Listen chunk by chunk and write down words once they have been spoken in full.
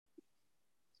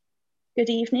Good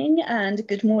evening and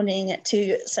good morning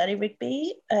to Sally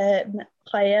Rigby.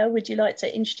 Hiya, would you like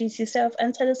to introduce yourself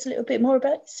and tell us a little bit more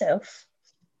about yourself?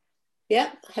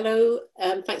 Yeah, hello.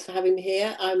 Thanks for having me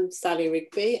here. I'm Sally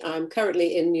Rigby. I'm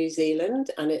currently in New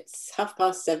Zealand and it's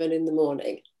 7:30 in the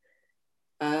morning.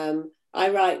 I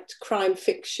write crime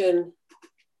fiction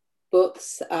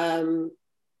books. I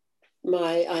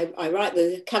write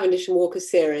the Cavendish and Walker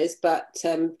series, but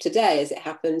today, as it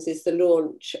happens, is the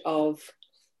launch of,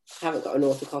 I haven't got an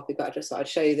author copy, but I just thought I'd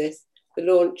show you this, the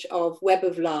launch of Web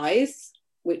of Lies,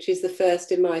 which is the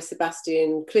first in my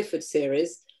Sebastian Clifford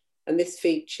series. And this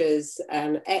features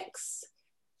an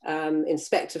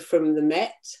ex-inspector from the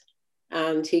Met,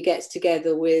 and he gets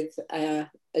together with a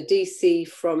DC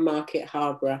from Market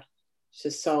Harborough to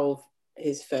solve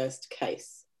his first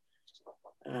case.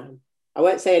 I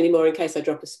won't say any more in case I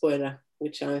drop a spoiler,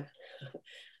 which I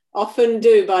often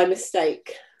do by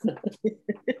mistake.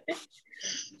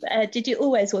 Did you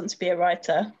always want to be a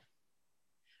writer?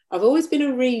 I've always been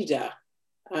a reader.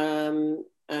 And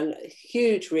a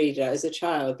huge reader as a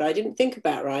child, but I didn't think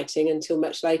about writing until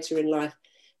much later in life,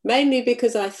 mainly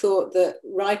because I thought that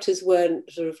writers weren't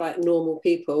sort of like normal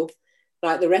people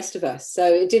like the rest of us.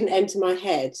 So it didn't enter my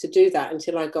head to do that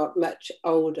until I got much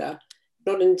older.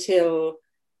 Not until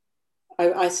I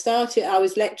was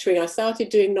lecturing, I started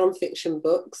doing non-fiction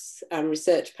books and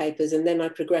research papers, and then I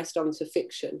progressed on to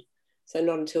fiction. So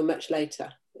not until much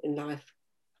later in life.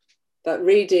 But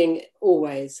reading,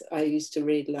 always, I used to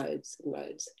read loads and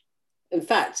loads. In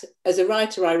fact, as a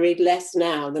writer, I read less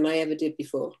now than I ever did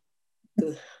before.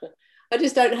 I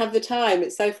just don't have the time.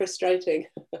 It's so frustrating.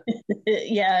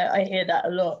 Yeah, I hear that a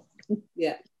lot.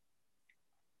 Yeah.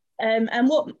 And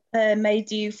what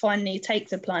made you finally take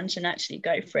the plunge and actually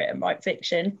go for it and write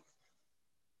fiction?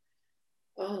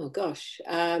 Oh, gosh.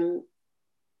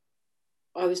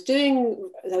 I was doing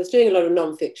a lot of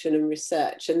non-fiction and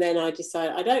research, and then I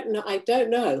decided I don't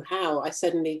know how I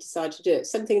suddenly decided to do it.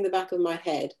 Something in the back of my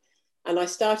head, and I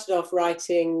started off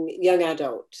writing young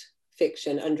adult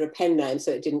fiction under a pen name,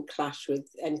 so it didn't clash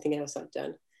with anything else I've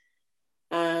done.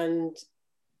 And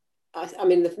I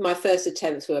mean, my first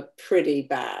attempts were pretty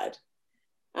bad,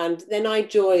 and then I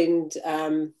joined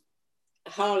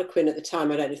Harlequin at the time.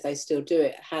 I don't know if they still do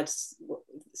it. Had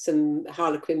some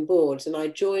Harlequin boards, and I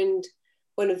joined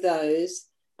one of those,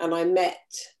 and I met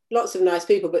lots of nice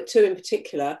people, but two in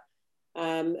particular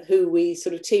who we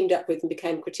sort of teamed up with and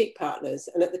became critique partners.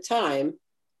 And at the time,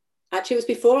 actually it was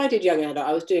before I did young adult,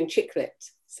 I was doing chick lit.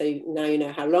 So now you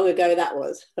know how long ago that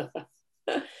was.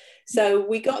 So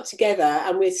we got together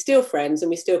and we're still friends and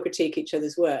we still critique each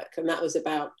other's work. And that was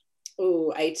about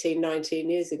 18, 19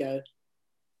 years ago.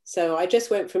 So I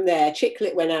just went from there. Chick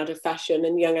lit went out of fashion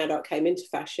and young adult came into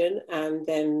fashion, and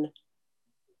then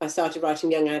I started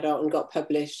writing young adult and got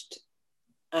published.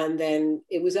 And then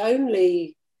it was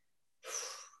only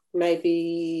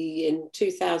maybe in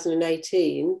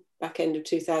 2018, back end of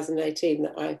 2018,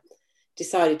 that I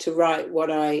decided to write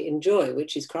what I enjoy,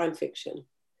 which is crime fiction.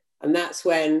 And that's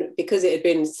when, because it had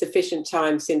been sufficient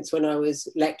time since when I was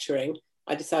lecturing,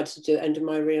 I decided to do it under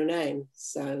my real name.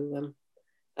 So,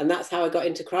 and that's how I got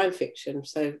into crime fiction.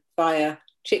 So via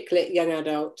chick lit, young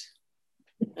adult,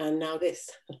 and now this.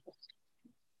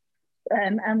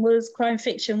 And was crime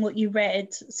fiction what you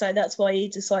read? So that's why you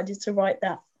decided to write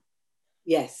that?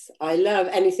 Yes, I love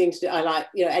anything to do. I like,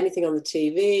 anything on the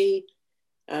TV.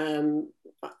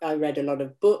 I read a lot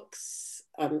of books.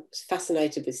 I'm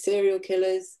fascinated with serial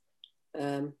killers.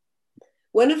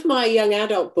 One of my young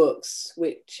adult books,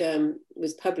 which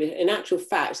was published, in actual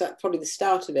fact, that's probably the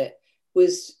start of it,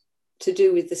 was to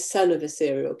do with the son of a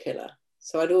serial killer.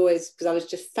 So I'd always, because I was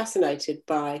just fascinated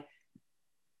by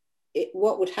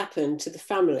what would happen to the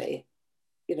family,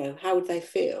 how would they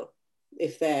feel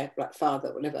if their father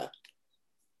or whatever.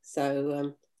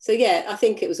 So yeah, I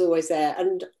think it was always there.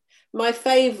 And my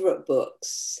favourite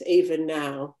books, even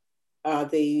now, are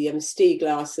the Stieg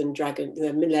Larsson Dragon, I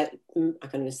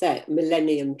can't even say it,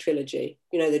 Millennium Trilogy.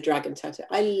 The Dragon Tattoo.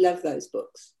 I love those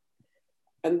books,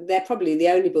 and they're probably the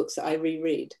only books that I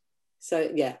reread.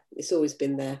 So yeah, it's always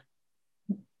been there.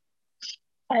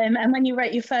 And when you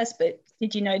wrote your first book,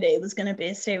 did you know that it was going to be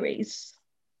a series?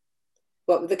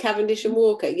 What, with the Cavendish and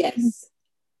Walker? Yes,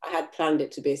 I had planned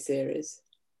it to be a series.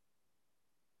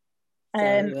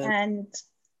 And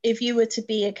if you were to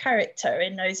be a character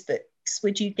in those books,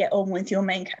 would you get on with your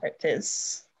main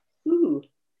characters?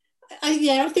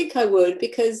 Yeah, I think I would,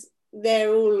 because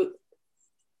they're all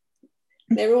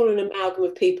an amalgam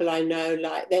of people I know.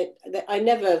 Like I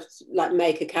never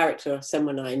make a character of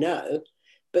someone I know,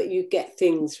 but you get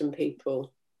things from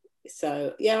people.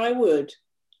 So yeah, I would.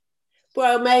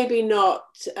 Well, maybe not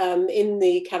in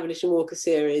the Cavendish and Walker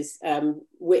series.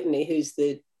 Whitney, who's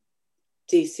the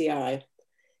DCI,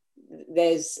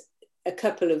 there's a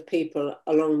couple of people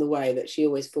along the way that she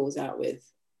always falls out with,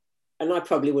 and I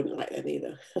probably wouldn't like them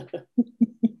either.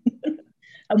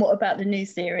 And what about the new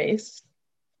series?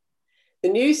 The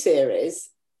new series,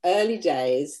 early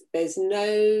days, there's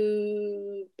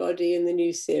nobody in the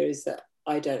new series that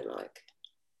I don't like.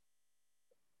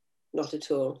 Not at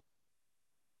all.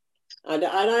 I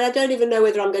don't even know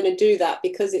whether I'm going to do that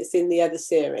because it's in the other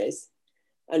series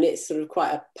and it's sort of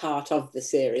quite a part of the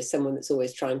series, someone that's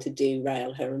always trying to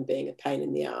derail her and being a pain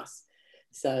in the ass.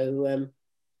 So,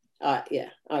 I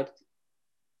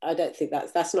don't think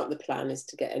that's not the plan, is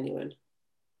to get anyone.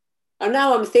 And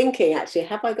now I'm thinking, actually,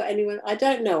 have I got anyone? I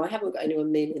don't know. I haven't got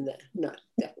anyone mean in there. No,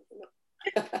 definitely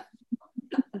not.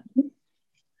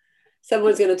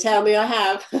 Someone's going to tell me I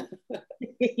have.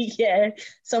 Yeah,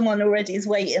 someone already is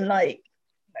waiting like,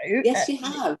 no. Yes, you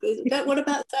have. What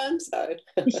about so-and-so?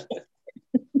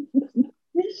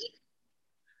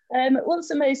 What's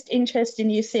the most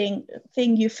interesting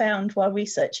thing you found while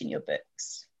researching your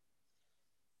books?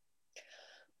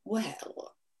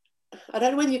 Well, I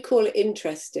don't know whether you call it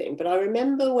interesting, but I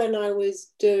remember when I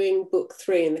was doing book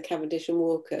 3 in the Cavendish and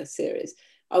Walker series,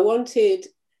 I wanted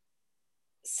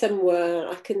someone,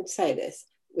 I can say this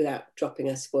without dropping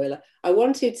a spoiler, I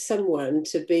wanted someone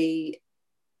to be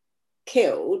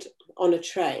killed on a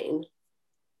train,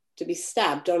 to be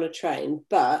stabbed on a train,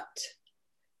 but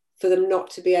for them not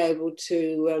to be able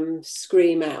to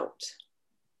scream out.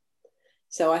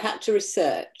 So I had to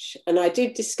research, and I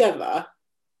did discover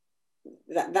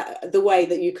that the way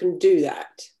that you can do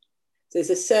that. There's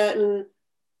a certain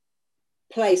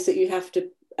place that you have to,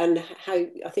 and how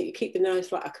I think you keep the knife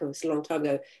flat. I can't, it's a long time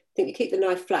ago. I think you keep the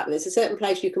knife flat, but there's a certain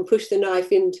place you can push the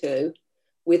knife into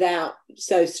without,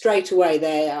 so straight away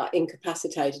they are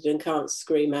incapacitated and can't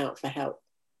scream out for help.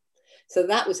 So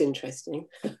that was interesting.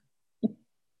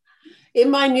 In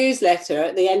my newsletter,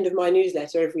 at the end of my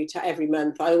newsletter every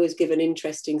month, I always give an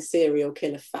interesting serial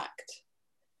killer fact.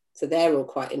 So they're all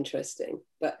quite interesting.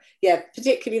 But yeah,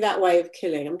 particularly that way of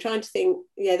killing. I'm trying to think,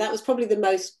 yeah, that was probably the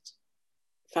most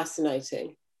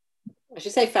fascinating. I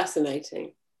should say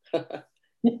fascinating.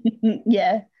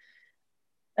 Yeah.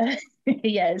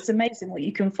 Yeah, it's amazing what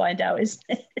you can find out, isn't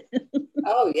it?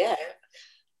 Oh, yeah.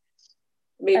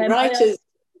 I mean, writers,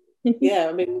 yeah,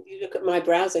 I mean, you look at my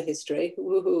browser history.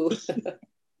 Woohoo.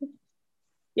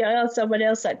 Yeah, I asked someone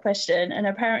else that question, and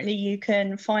apparently you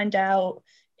can find out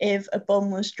if a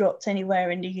bomb was dropped anywhere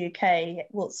in the UK,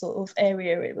 what sort of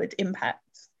area it would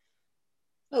impact.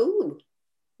 Oh.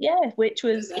 Yeah, which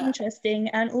was interesting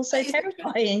and also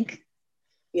terrifying.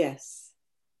 Yes.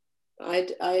 I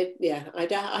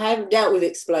haven't dealt with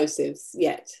explosives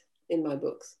yet in my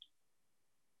books.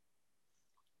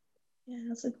 Yeah,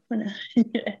 that's a good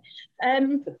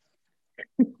one.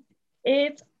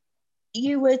 If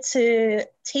you were to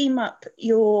team up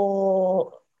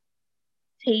your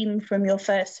team from your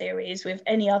first series with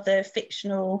any other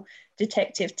fictional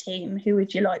detective team, who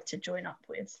would you like to join up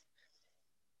with?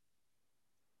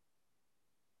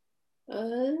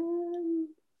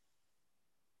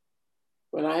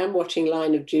 Well, I am watching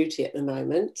Line of Duty at the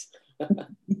moment.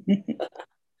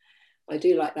 I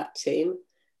do like that team.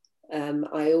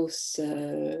 I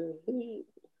also,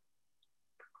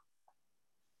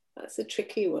 that's a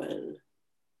tricky one.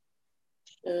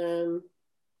 Trying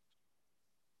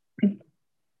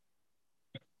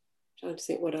to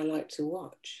think what I like to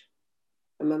watch,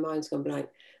 and my mind's gone blank.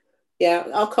 Yeah,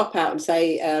 I'll cop out and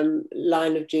say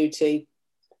Line of Duty,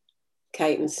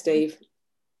 Kate and Steve.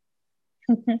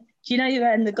 Do you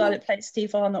know the guy that plays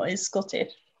Steve Arnott is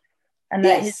Scottish? And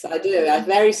yes, I do. I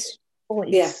very voice.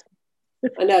 Yeah,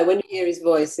 I know. When you hear his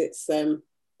voice, it's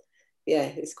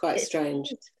it's quite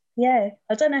strange. Yeah,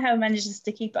 I don't know how he manages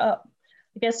to keep it up.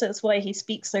 I guess that's why he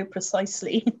speaks so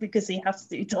precisely, because he has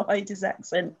to hide his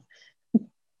accent.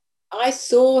 I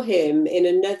saw him in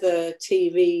another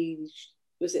TV,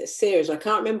 was it a series? I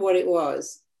can't remember what it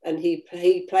was, and he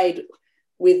played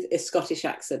with a Scottish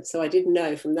accent, so I didn't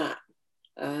know from that.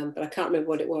 But I can't remember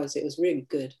what it was. It was really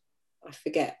good. I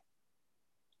forget.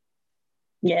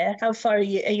 Yeah, how far are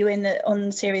you in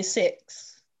on series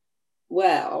 6?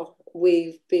 Well,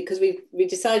 because we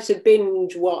decided to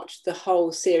binge watch the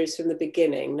whole series from the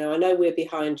beginning. Now I know we're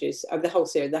behind you. The whole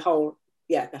series, the whole.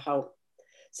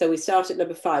 So we start at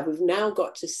number 5. We've now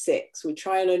got to 6. We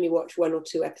try and only watch 1 or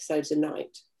 2 episodes a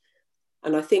night.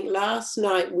 And I think last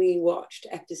night we watched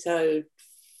episode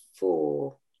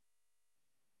 4.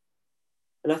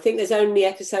 And I think there's only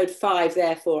episode 5,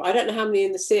 therefore. I don't know how many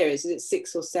in the series. Is it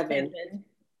 6 or 7?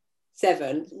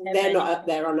 7. They're not up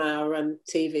there on our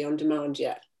TV on demand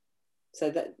yet. So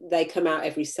that they come out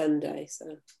every Sunday.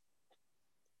 So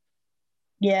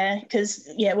yeah, because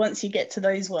once you get to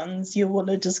those ones, you want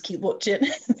to just keep watching.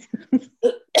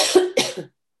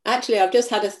 Actually, I've just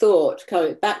had a thought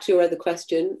coming back to your other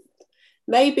question.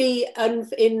 Maybe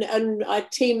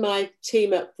I'd team my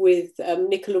team up with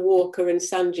Nicola Walker and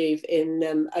Sanjeev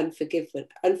in Unforgotten.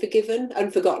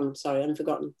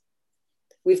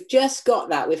 We've just got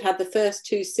that. We've had the first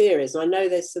 2 series, and I know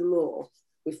there's some more.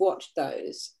 We've watched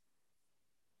those.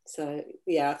 So,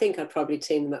 yeah, I think I'd probably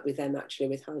team them up with them, actually,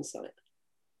 with hindsight.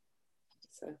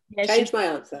 So, change my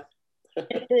answer.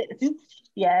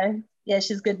 Yeah,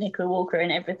 she's good, Nicola Walker,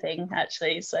 and everything,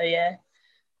 actually. So, yeah.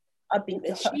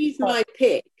 She's my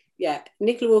pick. Yeah,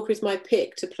 Nicola Walker is my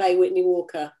pick to play Whitney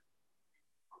Walker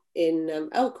in...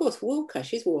 of course, Walker.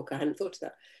 She's Walker. I hadn't thought of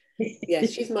that.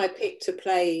 Yes, she's my pick to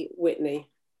play Whitney.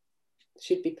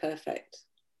 Should be perfect.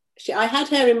 I had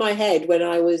her in my head when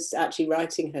I was actually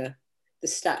writing her. The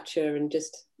stature and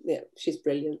just, she's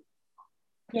brilliant.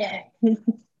 Yeah.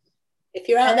 If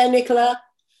you're out there, Nicola.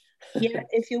 Yeah,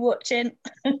 if you're watching.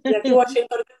 If you're watching, I've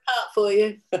got a good part for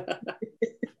you.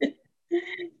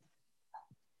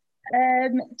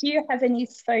 Do you have any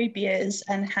phobias,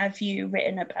 and have you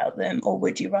written about them, or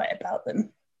would you write about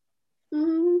them?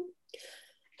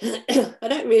 I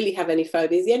don't really have any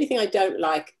phobias. The only thing I don't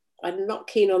like, I'm not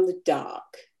keen on the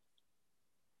dark.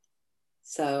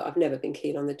 So I've never been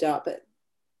keen on the dark, but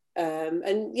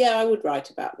and yeah, I would write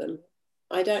about them.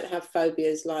 I don't have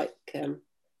phobias like, I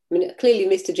mean, clearly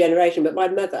missed a generation, but my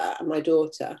mother and my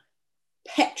daughter,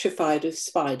 petrified of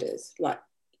spiders, like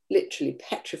literally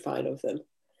petrified of them,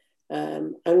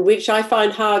 and which I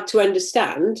find hard to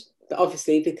understand, but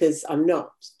obviously because I'm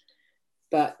not.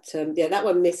 But yeah, that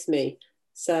one missed me.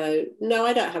 So no,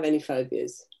 I don't have any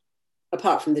phobias,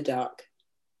 apart from the dark.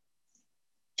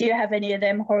 Do you have any of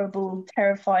them horrible,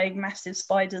 terrifying, massive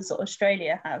spiders that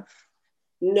Australia have?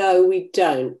 No, we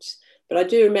don't. But I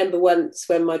do remember once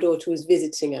when my daughter was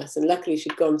visiting us, and luckily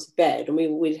she'd gone to bed, and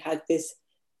we'd had this,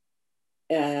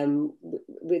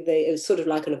 it was sort of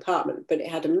like an apartment, but it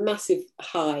had a massive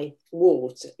high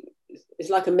wall.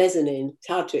 It's like a mezzanine. It's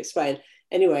hard to explain.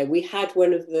 Anyway, we had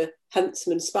one of the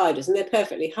huntsman spiders, and they're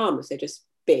perfectly harmless. They're just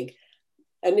big.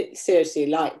 And it's seriously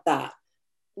like that.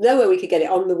 Nowhere we could get it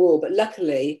on the wall, but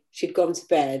luckily she'd gone to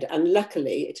bed, and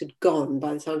luckily it had gone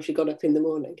by the time she got up in the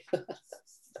morning.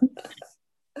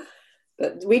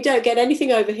 But we don't get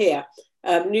anything over here.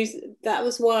 That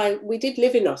was why we did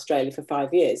live in Australia for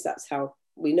 5 years. That's how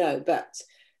we know. But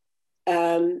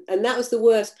and that was the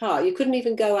worst part. You couldn't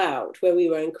even go out where we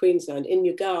were in Queensland in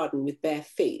your garden with bare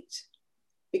feet,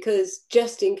 because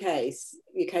just in case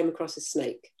you came across a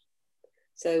snake.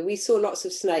 So we saw lots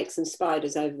of snakes and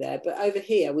spiders over there. But over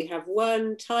here, we have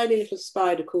one tiny little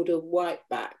spider called a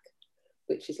whiteback,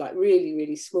 which is like really,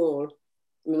 really small.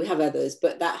 I mean, we have others,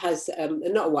 but that has,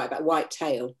 not a whiteback, white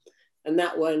tail. And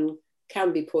that one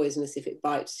can be poisonous if it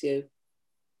bites you.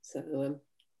 So,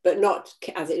 but not,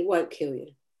 as it won't kill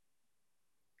you.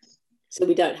 So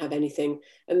we don't have anything.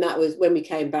 And that was, when we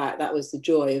came back, that was the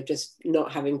joy of just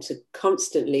not having to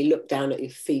constantly look down at your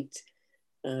feet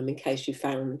in case you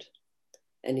found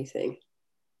anything.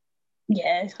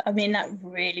 Yeah, I mean, that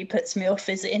really puts me off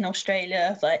visiting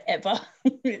Australia, like, ever.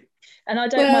 And I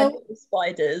don't mind the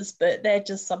spiders, but they're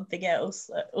just something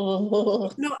else. Like,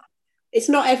 oh. It's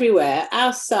not everywhere.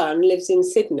 Our son lives in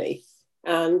Sydney,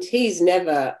 and he's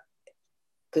never,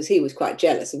 because he was quite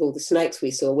jealous of all the snakes we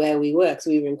saw where we were, because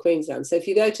we were in Queensland. So if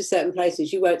you go to certain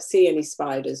places, you won't see any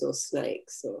spiders or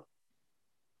snakes.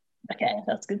 Okay,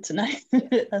 that's good to know.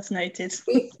 That's noted.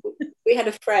 We had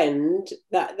a friend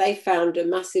that they found a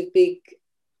massive big,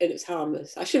 and it's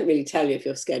harmless. I shouldn't really tell you if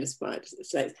you're scared of spiders and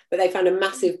snakes, but they found a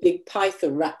massive big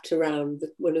python wrapped around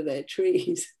one of their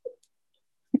trees.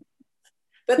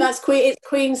 But it's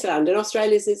Queensland, and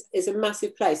Australia is a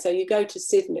massive place. So you go to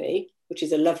Sydney, which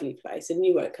is a lovely place, and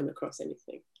you won't come across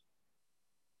anything.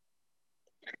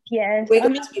 Yeah, we're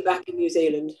going to be back in New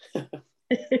Zealand.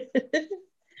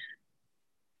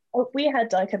 We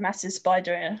had like a massive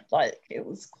spider, like it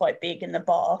was quite big in the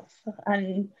bath,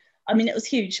 and I mean it was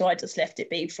huge, so I just left it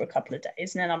be for a couple of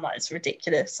days, and then I'm like, it's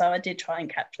ridiculous. So I did try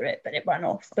and capture it, but it ran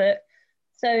off. But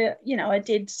so, you know, I'm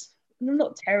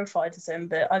not terrified of them,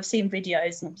 but I've seen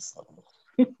videos and I'm just like,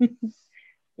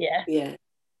 yeah.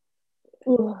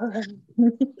 I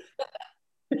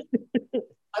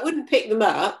wouldn't pick them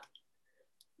up,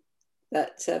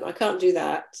 but I can't do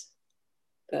that.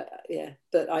 But yeah,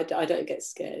 but I don't get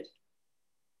scared.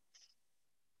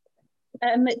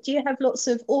 Do you have lots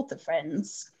of author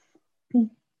friends?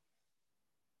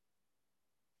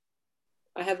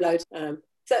 I have loads.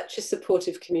 Such a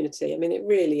supportive community. I mean, it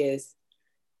really is.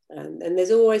 And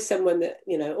there's always someone that,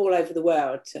 you know, all over the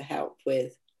world to help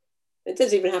with. It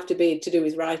doesn't even have to be to do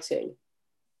with writing.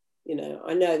 You know,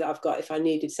 I know that I've got, if I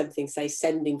needed something, say,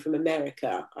 sending from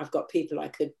America, I've got people I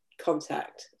could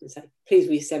contact and say, please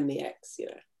will you send me X, you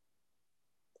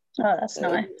know. Oh, that's so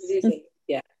nice. It is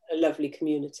a lovely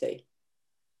community.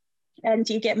 And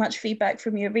do you get much feedback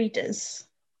from your readers?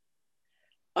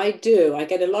 I do. I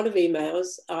get a lot of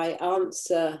emails. I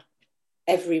answer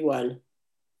everyone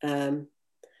because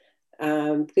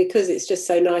it's just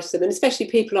so nice of them, and especially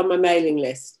people on my mailing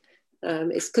list.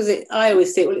 It's because I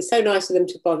always think, well, it's so nice of them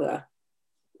to bother.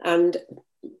 And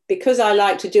because I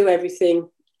like to do everything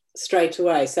straight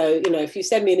away. So, you know, if you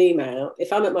send me an email,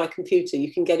 if I'm at my computer,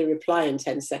 you can get a reply in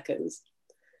 10 seconds.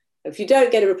 If you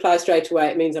don't get a reply straight away,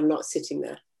 it means I'm not sitting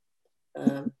there.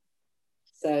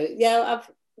 So, yeah,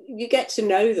 you get to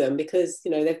know them because,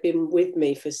 you know, they've been with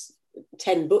me for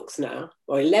 10 books now,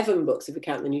 or 11 books if we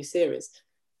count the new series.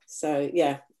 So,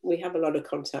 yeah, we have a lot of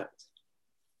contact.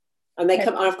 And they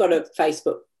come, I've got a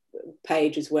Facebook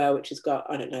page as well, which has got,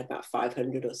 I don't know, about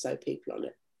 500 or so people on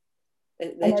it.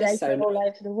 They're just so all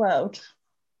over the world.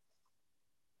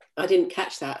 I didn't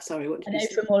catch that. Sorry, what did you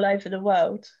say? From all over the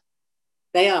world.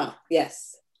 They are,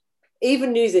 yes.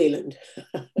 Even New Zealand.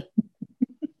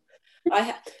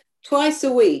 Twice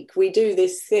a week we do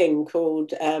this thing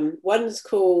called, one's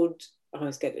called, I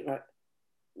always get it right,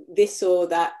 This or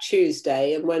That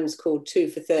Tuesday, and one's called Two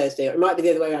for Thursday, or it might be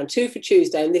the other way around, Two for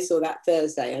Tuesday and This or That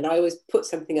Thursday. And I always put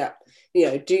something up, you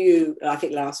know, I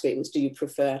think last week was, do you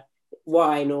prefer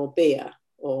wine or beer?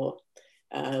 Or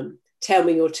tell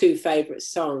me your 2 favourite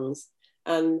songs.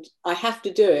 And I have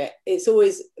to do it. It's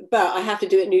always, but I have to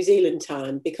do it New Zealand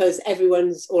time because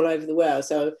everyone's all over the world.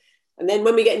 So, and then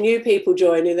when we get new people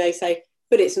joining, they say,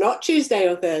 but it's not Tuesday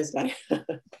or Thursday.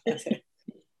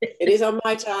 It is on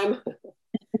my time. So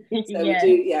we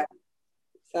do, yeah.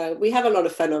 So we have a lot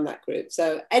of fun on that group.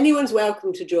 So anyone's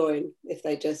welcome to join if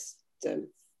they just,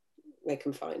 they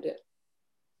can find it.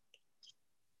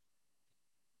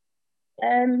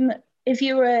 If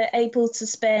you were able to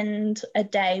spend a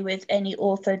day with any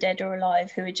author, dead or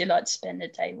alive, who would you like to spend a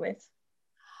day with?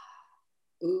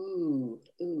 Who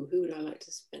would I like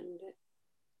to spend it?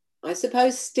 I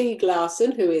suppose Stieg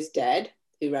Larsson, who is dead,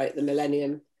 who wrote The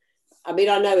Millennium. I mean,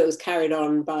 I know it was carried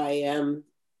on by,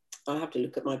 I have to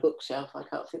look at my bookshelf. I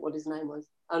can't think what his name was.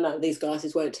 Oh no, these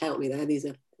glasses won't help me there. These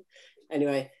are,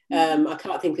 anyway, I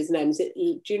can't think of his name.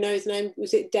 Do you know his name?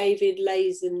 Was it David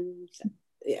Lazen?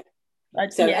 Yeah.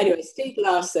 So anyway, Stieg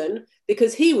Larsson,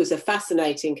 because he was a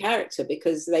fascinating character,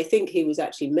 because they think he was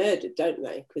actually murdered, don't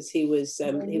they? Because he was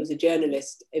a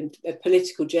journalist, a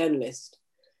political journalist.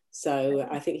 So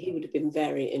I think he would have been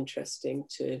very interesting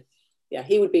to, yeah,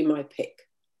 he would be my pick.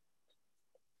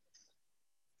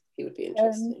 He would be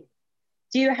interesting.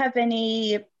 Do you have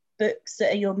any books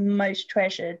that are your most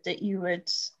treasured that you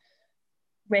would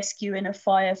rescue in a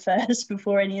fire first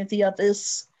before any of the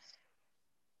others?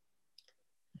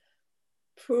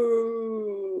 I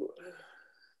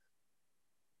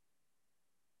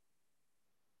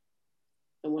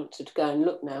want to go and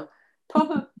look now.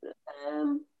 Probably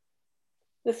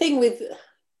the thing with,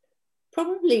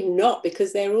 probably not,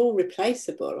 because they're all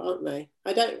replaceable, aren't they?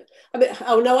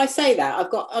 Oh no, I say that.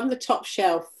 I've got on the top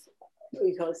shelf,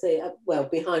 you can't see it, well,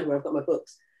 behind where I've got my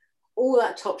books, all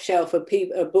that top shelf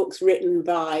are books written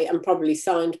by and probably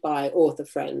signed by author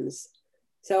friends.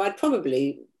 So I'd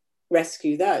probably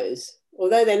rescue those,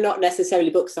 although they're not necessarily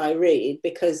books I read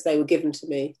because they were given to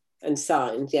me and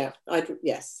signed. Yeah, I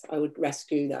would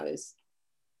rescue those.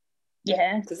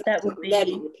 Yeah, because they're not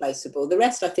replaceable. The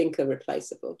rest I think are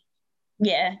replaceable.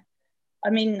 Yeah, I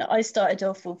mean, I started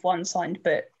off with one signed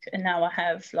book and now I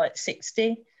have like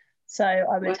 60. So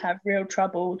I would have real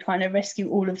trouble trying to rescue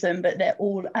all of them, but they're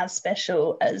all as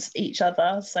special as each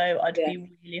other. So I'd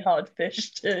be really hard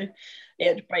pushed to,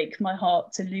 it'd break my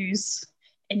heart to lose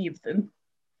any of them.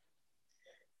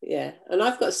 Yeah, and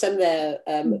I've got some there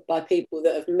by people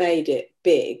that have made it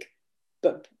big,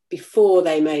 but before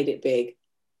they made it big.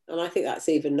 And I think that's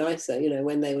even nicer, you know,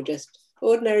 when they were just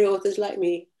ordinary authors like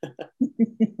me.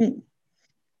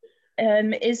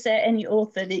 Is there any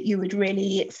author that you would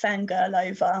really fangirl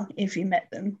over if you met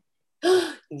them?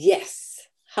 Yes,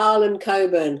 Harlan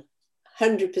Coben,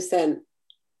 100%.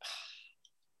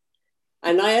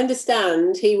 And I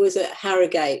understand he was at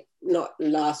Harrogate, not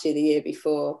last year, the year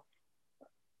before.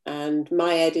 And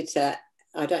my editor,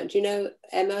 do you know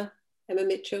Emma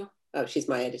Mitchell? Oh, she's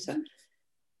my editor.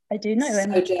 I do know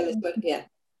Emma. So jealous,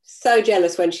 so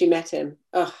jealous when she met him.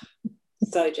 Oh,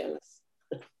 so jealous.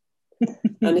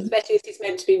 And especially if he's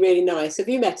meant to be really nice. Have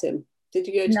you met him? Did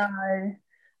you go to? No,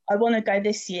 I want to go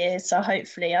this year, so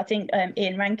hopefully, I think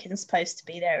Ian Rankin's supposed to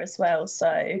be there as well, so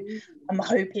I'm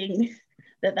hoping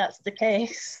that that's the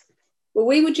case. Well,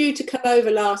 we were due to come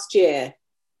over last year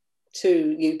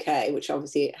to UK, which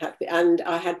obviously it had to be, and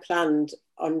I had planned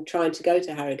on trying to go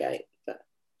to Harrogate, but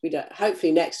we don't.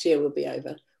 Hopefully next year we'll be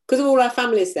over because all our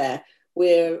family's there.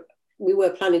 We were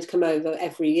planning to come over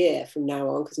every year from now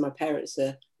on because my parents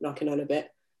are knocking on a bit.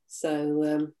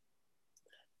 So,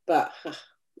 but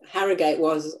Harrogate I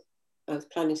was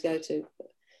planning to go to.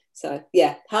 So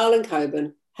yeah, Harlan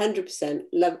Coben, 100%.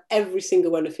 Love every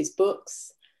single one of his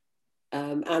books,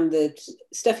 and the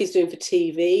stuff he's doing for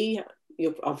TV.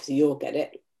 You'll get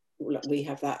it. We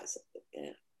have that.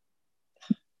 Yeah.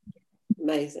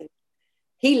 Amazing.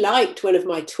 He liked one of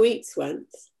my tweets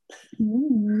once.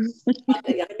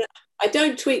 I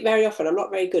don't tweet very often. I'm not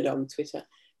very good on Twitter,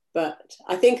 but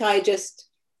I think I just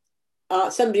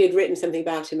somebody had written something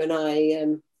about him and I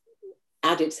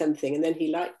added something and then he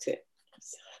liked it.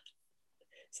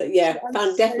 So yeah,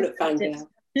 definite fangirl.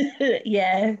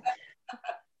 Yeah.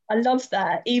 I love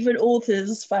that. Even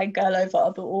authors fangirl over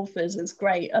other authors. It's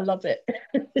great. I love it.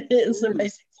 It's the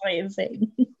most exciting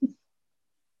thing.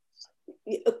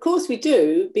 Of course we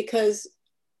do, because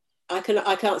I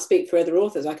can't speak for other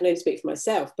authors. I can only speak for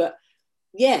myself. But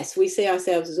yes, we see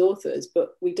ourselves as authors,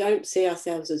 but we don't see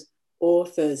ourselves as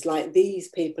authors like these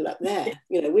people up there.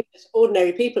 You know, we're just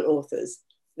ordinary people authors.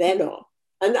 They're not.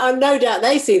 And I'm no doubt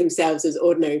they see themselves as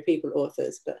ordinary people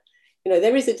authors, but you know,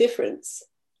 there is a difference.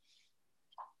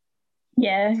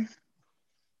 Yeah.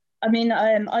 I mean,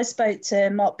 I spoke to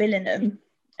Mark Billingham,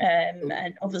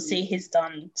 and obviously he's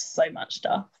done so much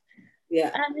stuff. Yeah.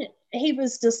 And he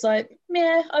was just like,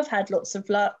 yeah, I've had lots of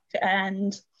luck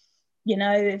and, you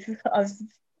know,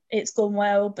 it's gone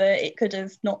well, but it could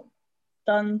have not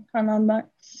done. And I'm like,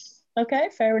 okay,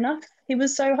 fair enough. He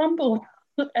was so humble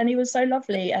and he was so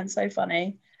lovely and so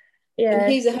funny. Yeah.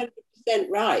 And he's 100%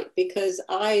 right, because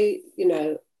I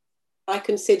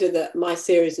consider that my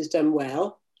series has done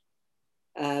well.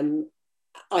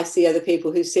 I see other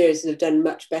people whose series have done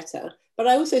much better, but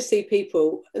I also see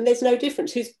people, and there's no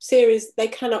difference, whose series they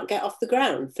cannot get off the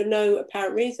ground for no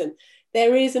apparent reason.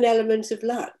 There is an element of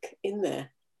luck in there.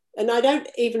 And I don't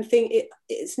even think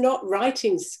it's not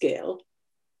writing skill.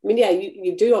 I mean, yeah,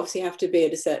 you do obviously have to be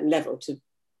at a certain level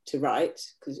to write,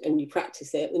 and you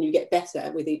practice it and you get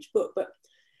better with each book. But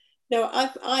no,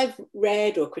 I've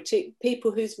read or critiqued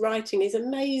people whose writing is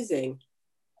amazing,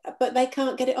 but they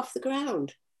can't get it off the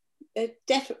ground. They're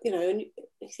definitely, and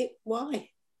you think, why?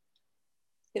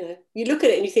 You look at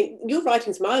it and you think, your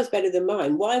writing's miles better than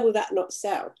mine. Why will that not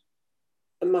sell?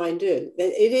 And mine do.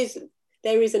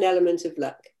 There is an element of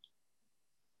luck.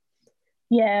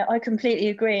 Yeah, I completely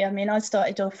agree. I mean, I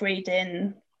started off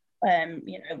reading,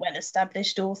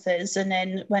 well-established authors, and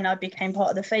then when I became part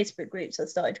of the Facebook groups, I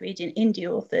started reading indie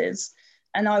authors.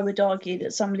 And I would argue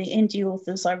that some of the indie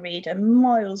authors I read are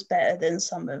miles better than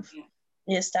some of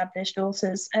the established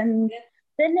authors. And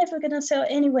they're never going to sell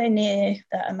anywhere near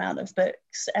that amount of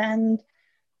books. And,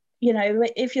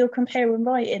 if you're comparing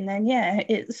writing, then yeah,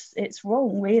 it's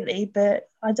wrong really, but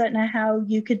I don't know how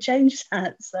you could change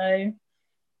that. So.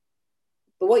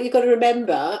 But what you've got to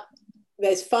remember,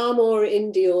 there's far more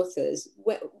indie authors.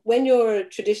 When you're a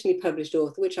traditionally published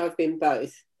author, which I've been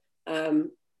both,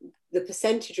 the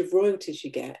percentage of royalties you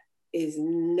get is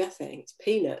nothing. It's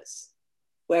peanuts.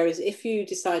 Whereas if you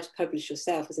decide to publish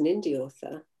yourself as an indie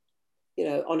author,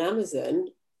 on Amazon,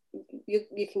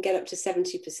 you can get up to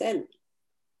 70%.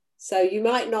 So you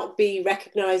might not be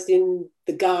recognised in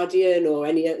The Guardian or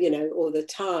any, or The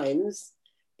Times,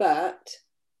 but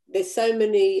there's so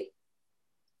many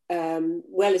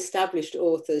well-established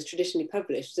authors, traditionally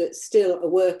published, that still are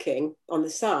working on the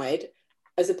side,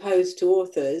 as opposed to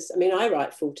authors. I mean, I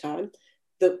write full-time,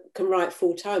 that can write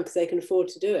full-time because they can afford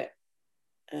to do it.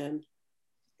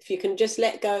 If you can just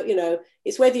let go,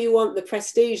 it's whether you want the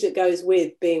prestige that goes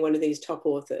with being one of these top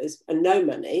authors and no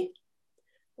money,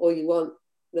 or you want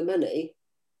the money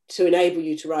to enable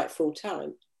you to write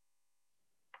full-time.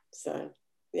 So,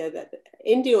 yeah,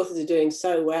 indie authors are doing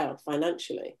so well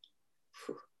financially.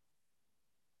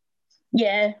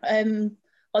 Yeah,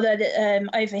 although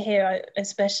over here,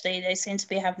 especially, they seem to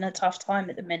be having a tough time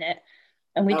at the minute,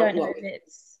 and we don't know if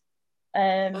it's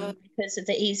because of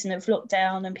the easing of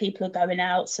lockdown and people are going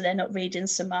out, so they're not reading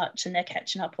so much, and they're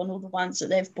catching up on all the ones that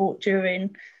they've bought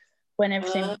during when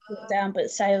everything was locked down.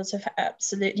 But sales have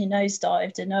absolutely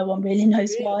nosedived, and no one really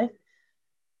knows why.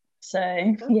 So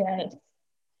yeah.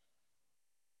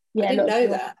 I didn't know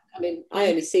that. I mean, I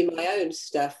only see my own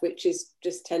stuff, which is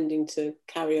just tending to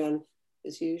carry on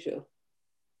as usual.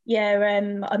 Yeah,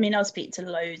 I mean, I speak to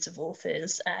loads of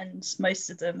authors, and most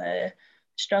of them are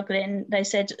struggling. They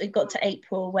said it got to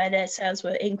April where their sales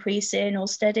were increasing or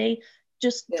steady,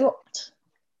 just Yeah.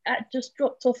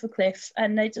 dropped off a cliff,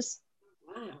 and they just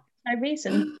Wow. no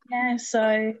reason. Yeah,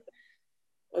 so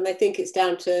And they think it's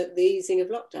down to the easing of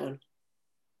lockdown.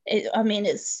 I mean,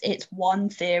 it's one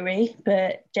theory,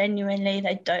 but genuinely,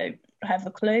 they don't have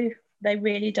a clue. They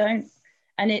really don't.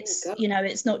 And Oh, it's, God.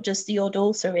 it's not just the odd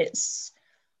author, it's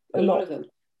A a lot lot. of them.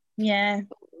 Yeah.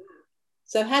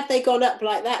 So had they gone up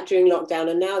like that during lockdown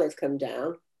and now they've come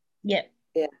down? Yeah.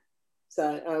 Yeah.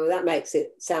 So that makes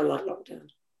it sound like lockdown.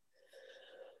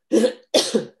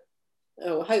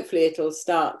 Oh, hopefully it'll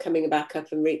start coming back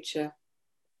up and reach a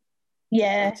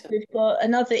Yeah, plateau. we've got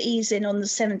another easing on the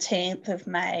 17th of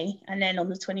May, and then on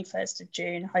the 21st of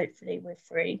June, hopefully we're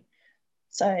free.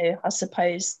 So I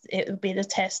suppose it will be the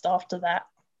test after that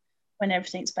when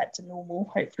everything's back to normal,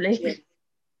 hopefully. Yeah.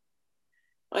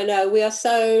 I know, we are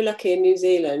so lucky in New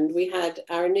Zealand. We had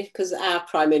because our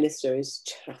Prime Minister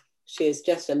she is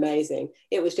just amazing.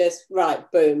 It was just,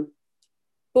 right, boom,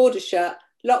 borders shut,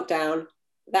 lockdown.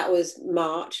 That was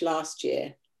March last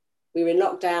year. We were in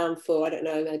lockdown for, I don't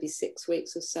know, maybe 6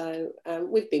 weeks or so.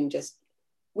 We've been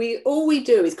all we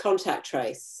do is contact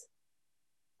trace.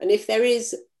 And if there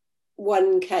is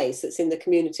one case that's in the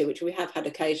community, which we have had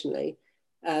occasionally,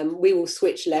 we will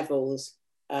switch levels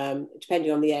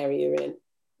depending on the area you're in.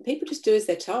 People just do as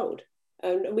they're told.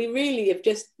 And we really are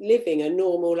just living a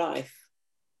normal life.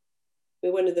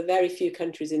 We're one of the very few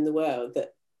countries in the world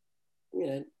that,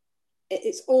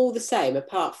 it's all the same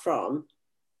apart from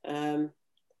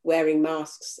wearing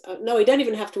masks. No, we don't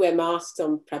even have to wear masks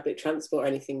on public transport or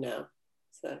anything now.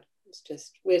 So it's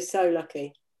just, we're so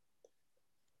lucky.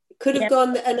 It could have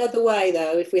gone another way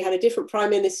though, if we had a different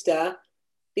Prime Minister,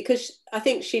 because I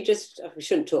think we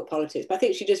shouldn't talk politics, but I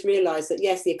think she just realised that,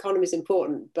 yes, the economy is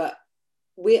important, but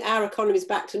our economy is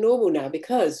back to normal now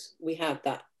because we had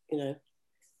that,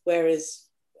 whereas,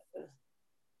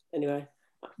 anyway,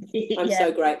 I'm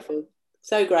so grateful.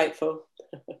 So grateful.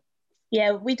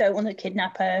 Yeah, we don't want to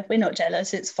kidnap her. We're not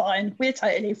jealous. It's fine. We're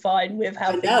totally fine with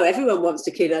how. I know everyone wants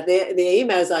to kidnap. The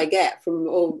emails I get from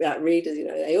all readers,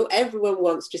 everyone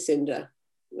wants Jacinda.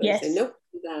 Yes. Say, nope,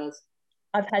 it's ours.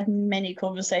 I've had many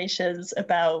conversations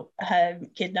about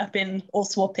kidnapping or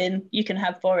swapping. You can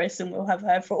have Boris and we'll have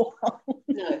her for a while.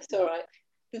 No, it's all right.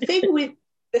 The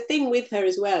thing with her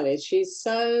as well is she's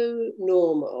so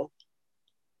normal,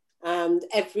 and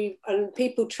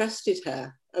people trusted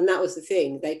her, and that was the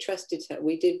thing. They trusted her.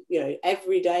 We did,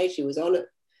 every day she was on at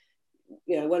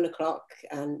 1 o'clock,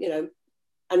 and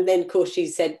and then of course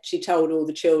she told all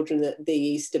the children that the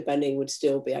Easter Bunny would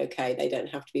still be okay. They don't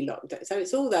have to be locked down. So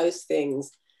it's all those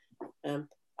things.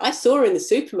 I saw her in the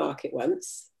supermarket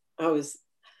once. I was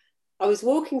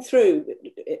walking through.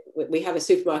 We have a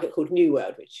supermarket called New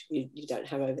World, which you don't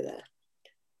have over there.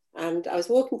 And I was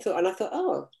walking through, and I thought,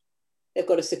 oh, they've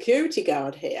got a security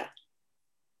guard here.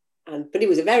 But he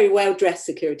was a very well-dressed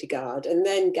security guard. And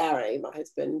then Gary, my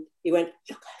husband, he went,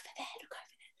 look over there.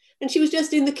 And she was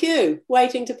just in the queue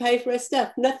waiting to pay for her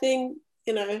stuff. Nothing,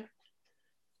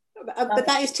 but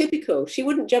that is typical. She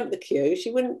wouldn't jump the queue.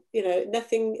 She wouldn't,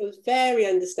 nothing. It was very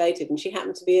understated. And she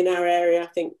happened to be in our area, I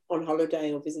think, on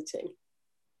holiday or visiting.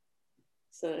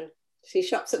 So she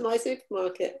shops at my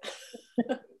supermarket.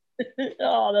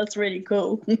 Oh, that's really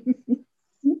cool.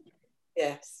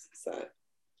 Yes. So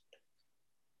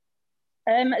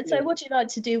what do you like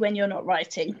to do when you're not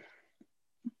writing?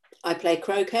 I play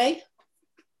croquet.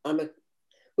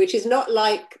 Which is not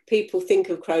like people think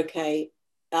of croquet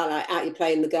like out you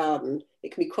play in the garden.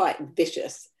 It can be quite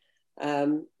vicious.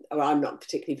 I'm not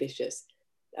particularly vicious.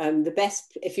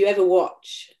 If you ever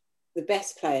watch the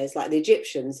best players, like the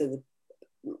Egyptians,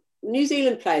 New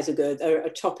Zealand players are good, are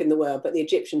top in the world, but the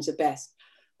Egyptians are best.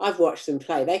 I've watched them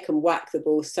play. They can whack the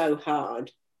ball so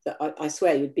hard that I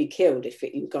swear you'd be killed if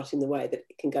you got in the way, that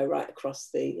it can go right across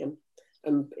that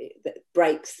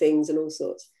breaks things and all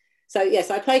sorts. So yes,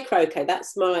 I play croquet.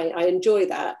 I enjoy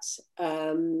that.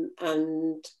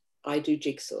 And I do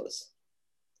jigsaws.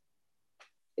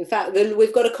 In fact,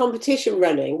 we've got a competition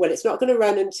running. Well, it's not going to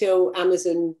run until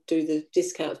Amazon do the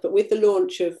discounts, but with the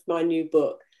launch of my new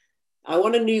book, I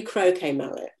want a new croquet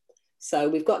mallet. So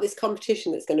we've got this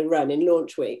competition that's going to run in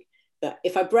launch week, that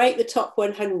if I break the top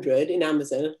 100 in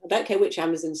Amazon, I don't care which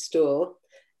Amazon store,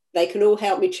 they can all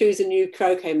help me choose a new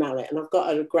croquet mallet. And I've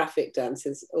got a graphic done,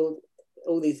 so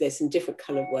all these, there's some different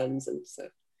coloured ones, and so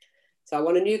I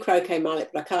want a new croquet mallet,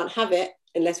 but I can't have it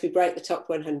unless we break the top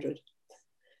 100.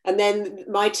 And then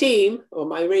my team or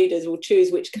my readers will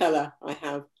choose which colour I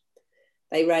have.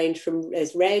 They range from,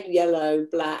 there's red, yellow,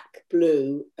 black,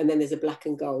 blue, and then there's a black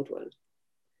and gold one.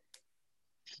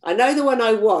 I know the one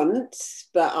I want,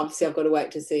 but obviously I've got to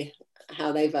wait to see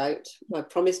how they vote. I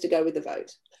promise to go with the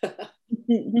vote.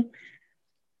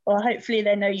 Well, hopefully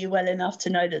they know you well enough to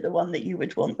know that the one that you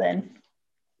would want then.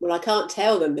 Well, I can't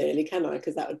tell them really, can I?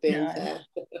 Because that would be unfair.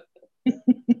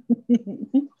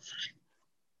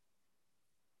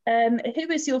 Who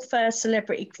was your first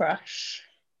celebrity crush?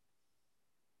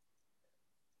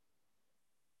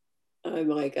 Oh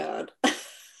my God.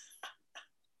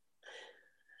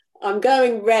 I'm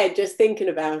going red just thinking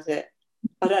about it.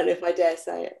 I don't know if I dare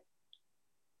say it.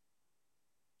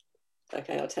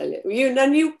 Okay, I'll tell you.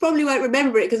 You probably won't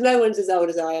remember it because no one's as old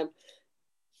as I am.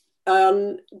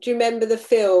 Do you remember the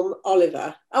film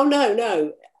Oliver? Oh,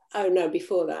 no. Oh, no,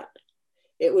 before that.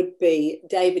 It would be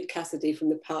David Cassidy from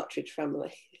the Partridge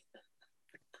Family.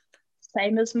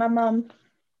 Same as my mum.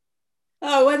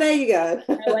 Oh, well, there you go.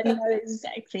 Oh, I know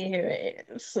exactly who it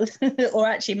is. Or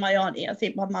actually my auntie. I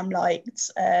think my mum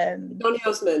liked... Donny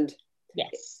Osmond.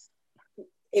 Yes.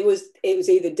 It was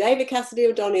either David Cassidy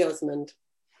or Donny Osmond.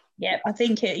 Yeah, I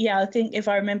think if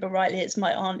I remember rightly, it's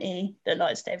my auntie that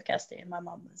likes David Cassidy and my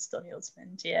mum was Donny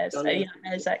Osmond. Yeah, so yeah,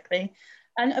 exactly.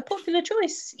 And a popular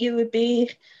choice, you would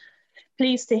be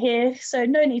pleased to hear. So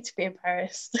no need to be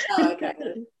embarrassed. Oh,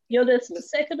 okay. You're the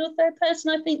second or third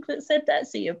person I think that said that,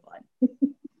 so you're fine.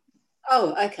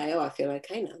 Oh, okay. Oh, I feel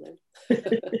okay now then.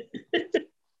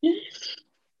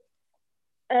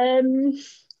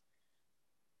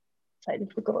 Totally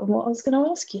forgotten what I was going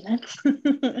to ask you then.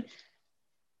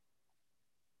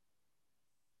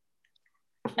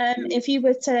 If you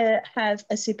were to have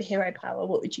a superhero power,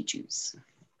 what would you choose?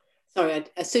 Sorry,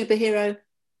 a superhero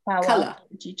power. Colour.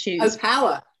 What would you choose? Oh,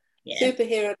 power. Yeah.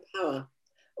 Superhero power.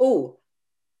 Oh,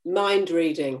 mind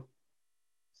reading.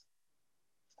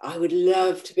 I would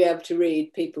love to be able to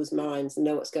read people's minds and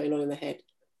know what's going on in their head.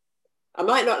 I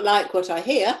might not like what I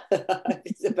hear.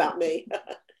 It's about me.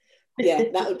 Yeah,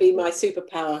 that would be my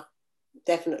superpower,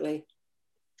 definitely.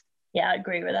 Yeah, I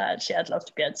agree with that. Actually, I'd love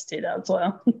to be able to do that as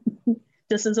well.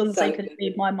 Just as long as they could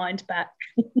read my mind back.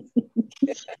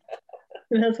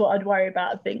 That's what I'd worry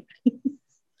about, I think.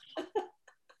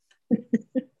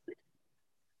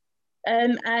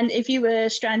 And if you were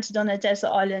stranded on a desert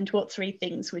island, what 3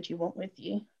 things would you want with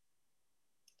you?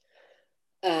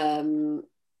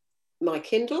 My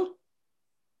Kindle,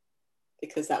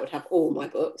 because that would have all my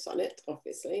books on it,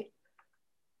 obviously.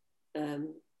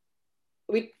 Is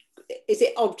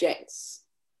it objects?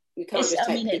 You can't just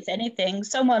take it's anything.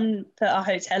 Someone put a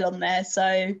hotel on there,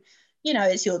 so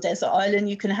it's your desert island.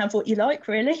 You can have what you like,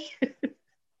 really.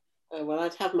 Oh, well,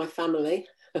 I'd have my family.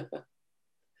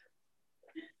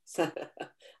 So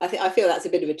I feel that's a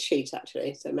bit of a cheat,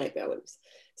 actually. So maybe I wouldn't.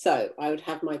 So I would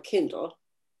have my Kindle.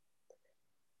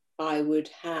 I would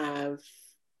have.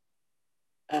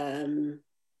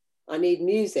 I need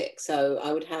music, so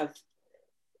I would have.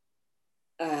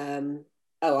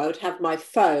 I would have my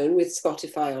phone with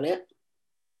Spotify on it.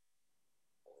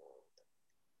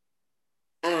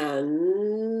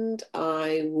 And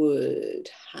I would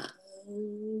have.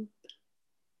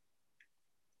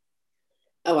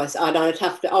 I'd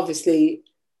have to, obviously,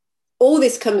 all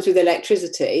this comes with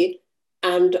electricity,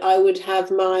 and I would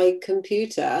have my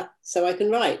computer so I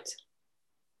can write.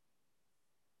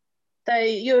 So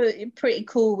you're pretty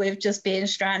cool with just being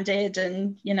stranded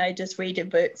and, just reading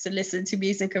books and listening to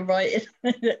music and writing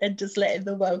and just letting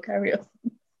the world carry on.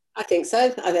 I think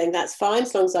so. I think that's fine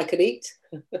as long as I could eat.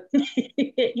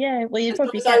 Yeah, well, you'd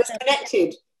probably I was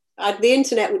connected. The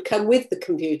internet would come with the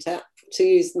computer to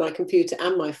use my computer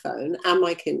and my phone and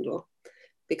my Kindle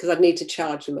because I'd need to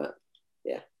charge them up.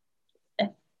 Yeah.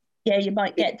 Yeah, you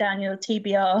might get down your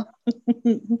TBR.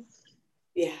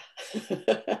 Yeah.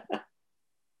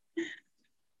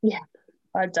 Yeah.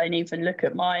 I don't even look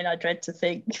at mine. I dread to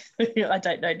think. I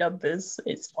don't know numbers.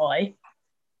 It's high.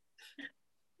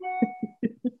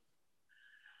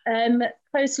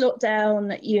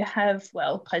 Post-lockdown,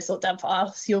 post-lockdown for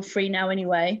us, you're free now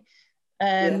anyway.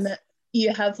 Yes.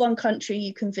 You have one country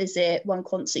you can visit, one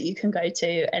concert you can go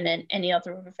to, and then any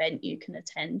other event you can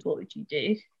attend. What would you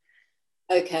do?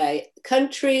 Okay,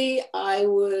 country, I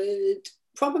would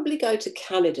probably go to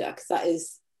Canada because that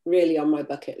is really on my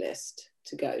bucket list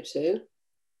to go to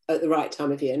at the right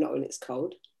time of year, not when it's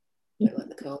cold. I don't like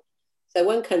the cold. So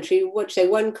one country,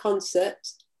 one concert.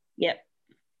 Yep.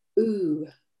 Ooh.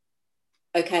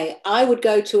 Okay, I would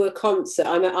go to a concert.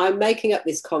 I'm making up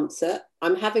this concert.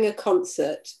 I'm having a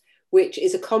concert which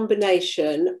is a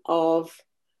combination of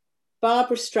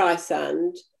Barbra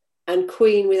Streisand and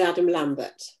Queen with Adam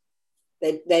Lambert.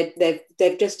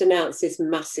 They've just announced this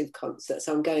massive concert,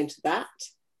 so I'm going to that.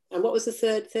 And what was the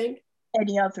third thing?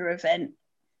 Any other event?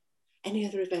 Any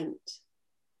other event?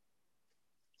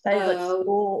 So like sport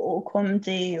or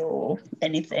comedy or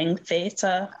anything,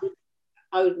 theatre?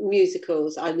 Oh,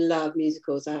 musicals. I love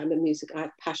musicals. I have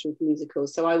a passion for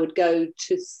musicals. So I would go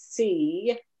to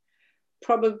see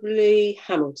probably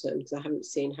Hamilton, because I haven't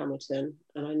seen Hamilton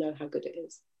and I know how good it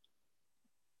is.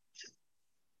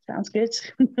 Sounds good.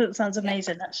 That sounds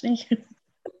amazing, actually.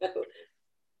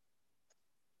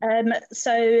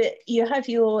 So you have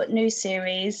your new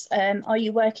series. Are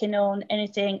you working on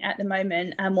anything at the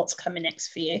moment, and what's coming next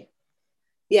for you?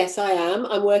 Yes, I am.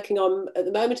 I'm working on, at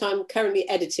the moment, I'm currently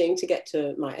editing to get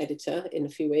to my editor in a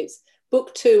few weeks.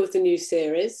 Book 2 of the new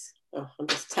series. Oh, I'm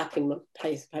just tapping my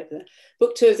paper there.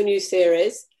 Book 2 of the new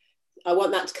series. I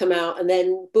want that to come out. And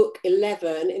then book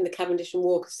 11 in the Cavendish and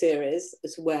Walker series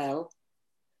as well.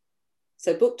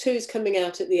 So book 2 is coming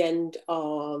out at the end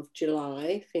of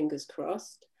July, fingers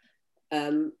crossed.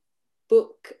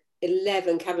 Book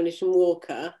 11, Cavendish and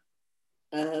Walker,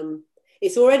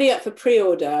 it's already up for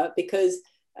pre-order because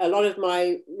a lot of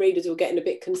my readers were getting a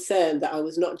bit concerned that I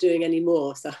was not doing any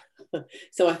more. So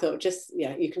I thought, just,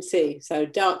 yeah, you can see. So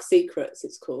Dark Secrets,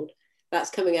 it's called.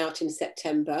 That's coming out in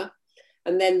September.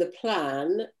 And then the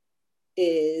plan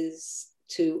is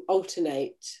to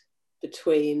alternate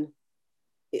between,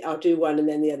 I'll do one and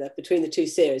then the other, between the two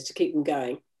series to keep them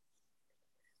going.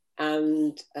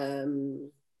 And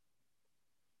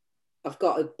I've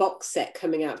got a box set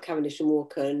coming out of Cavendish and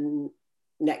Walker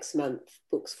next month,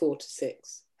 books 4 to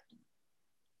 6.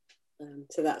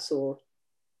 So that's all.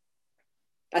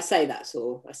 I say that's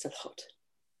all. That's a lot.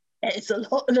 It's a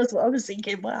lot. That's what I was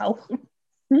thinking. Wow.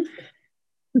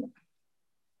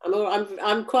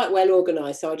 I'm quite well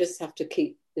organised, so I just have to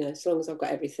keep, as long as I've got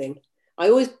everything. I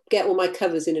always get all my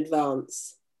covers in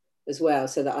advance as well,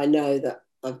 so that I know that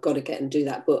I've got to get and do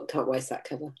that book. Can't waste that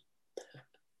cover.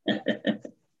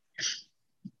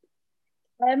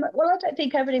 Well, I don't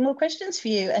think I have any more questions for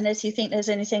you, unless you think there's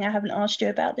anything I haven't asked you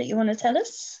about that you want to tell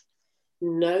us.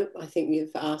 No, I think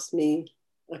you've asked me.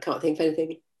 I can't think of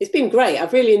anything. It's been great.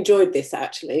 I've really enjoyed this,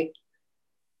 actually.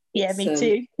 Yeah, me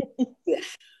too. Yeah.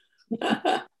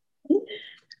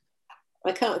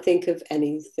 I can't think of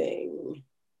anything.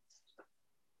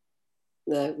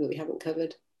 No, that we haven't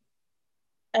covered.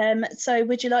 So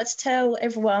would you like to tell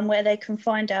everyone where they can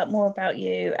find out more about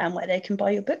you and where they can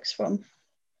buy your books from?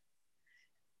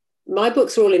 My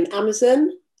books are all in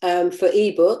Amazon for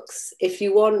ebooks. If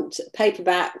you want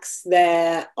paperbacks,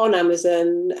 they're on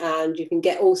Amazon, and you can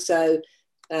get also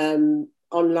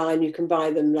online. You can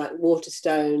buy them like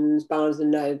Waterstones, Barnes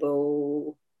and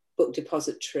Noble, Book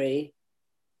Depository,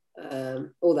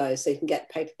 all those. So you can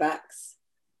get paperbacks.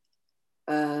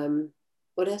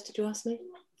 What else did you ask me?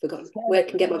 Forgotten. Where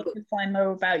can I get my book? Find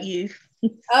more about you.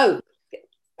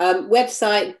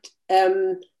 Website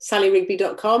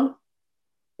sallyrigby.com.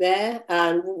 There,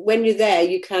 and when you're there,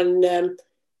 you can.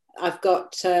 I've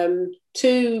got 2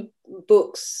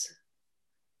 books,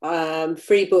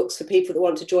 free books for people that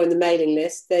want to join the mailing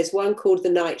list. There's one called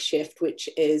The Night Shift, which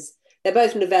is, they're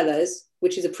both novellas,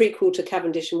 which is a prequel to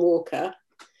Cavendish and Walker,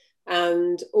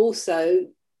 and also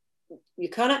you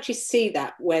can't actually see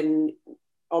that when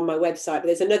on my website. But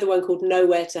there's another one called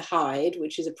Nowhere to Hide,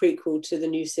 which is a prequel to the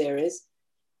new series.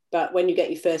 But when you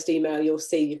get your first email, you'll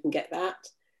see you can get that.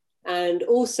 And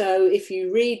also, if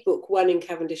you read book 1 in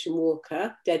Cavendish and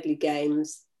Walker, Deadly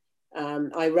Games,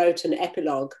 I wrote an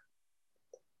epilogue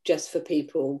just for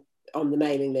people on the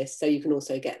mailing list. So you can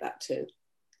also get that too.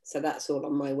 So that's all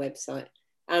on my website.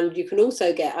 And you can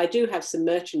also get, I do have some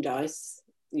merchandise.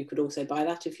 You could also buy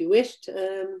that if you wished.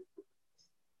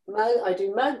 I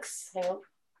do mugs. Hang on.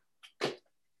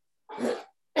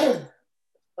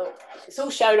 It's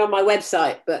all shown on my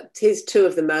website, but here's 2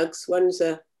 of the mugs. One's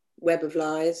a Web of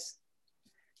Lies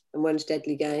and one's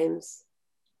Deadly Games.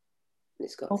 And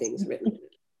it's got things written.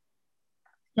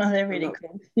 Oh, they're really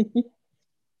cool.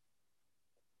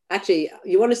 Actually,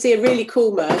 you want to see a really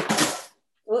cool mug?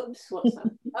 Whoops, what's that?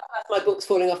 Oh, that's my books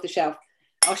falling off the shelf.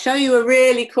 I'll show you a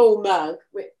really cool mug,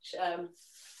 which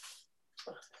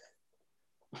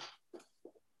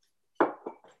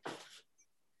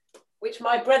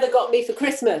my brother got me for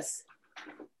Christmas.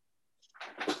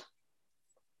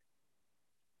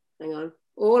 Hang on.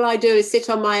 All I do is sit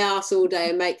on my ass all day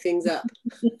and make things up.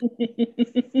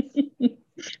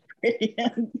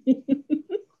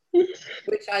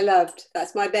 Which I loved. That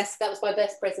was my best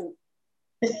present.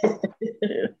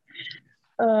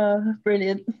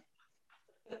 Brilliant.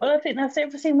 Well, I think that's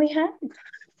everything we have.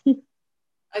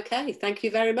 Okay, thank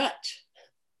you very much.